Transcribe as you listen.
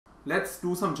let's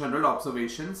do some general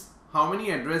observations. How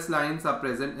many address lines are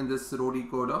present in this row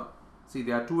decoder? See,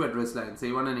 there are two address lines,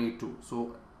 A1 and A2.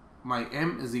 So my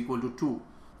M is equal to 2.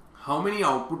 How many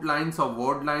output lines or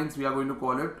word lines we are going to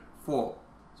call it? 4.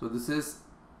 So this is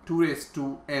 2 raised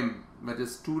to M, that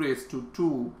is 2 raised to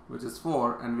 2, which is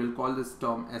 4, and we'll call this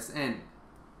term Sn.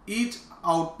 Each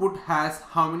output has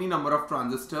how many number of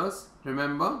transistors?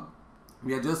 Remember,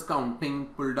 we are just counting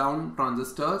pull down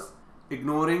transistors,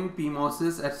 ignoring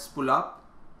PMOSs as pull up,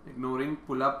 ignoring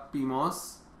pull up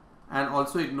PMOS, and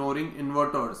also ignoring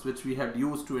inverters which we had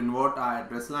used to invert our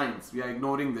address lines. We are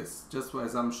ignoring this just for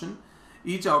assumption.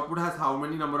 Each output has how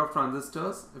many number of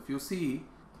transistors? If you see,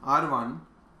 R1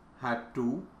 had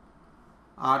 2,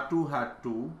 R2 had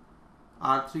 2,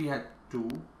 R3 had 2.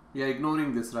 We are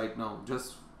ignoring this right now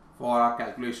just for our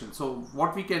calculation. So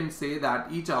what we can say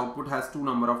that each output has 2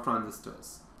 number of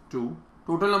transistors. 2.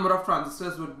 Total number of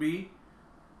transistors would be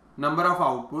number of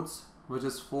outputs, which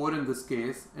is 4 in this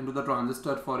case, into the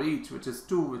transistor for each, which is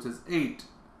 2, which is 8.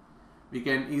 We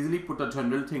can easily put a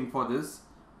general thing for this.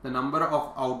 The number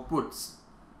of outputs,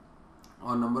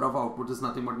 or number of outputs is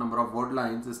nothing but number of word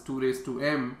lines, is 2 raised to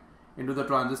M into the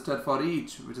transistor for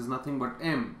each, which is nothing but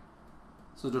M.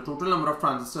 So the total number of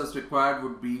transistors required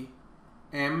would be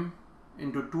M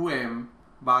into 2M,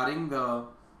 barring the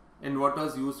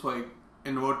inverters used for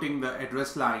inverting the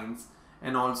address lines,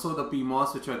 and also the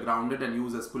PMOS which are grounded and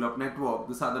used as pull-up network.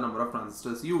 These are the number of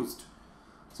transistors used.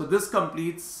 So this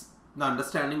completes the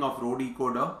understanding of row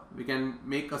decoder. We can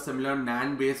make a similar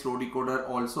NAND based row decoder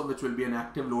also, which will be an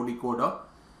active row decoder.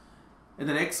 In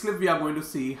the next clip we are going to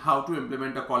see how to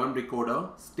implement a column decoder.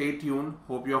 Stay tuned.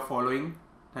 Hope you are following.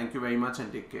 Thank you very much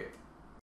and take care.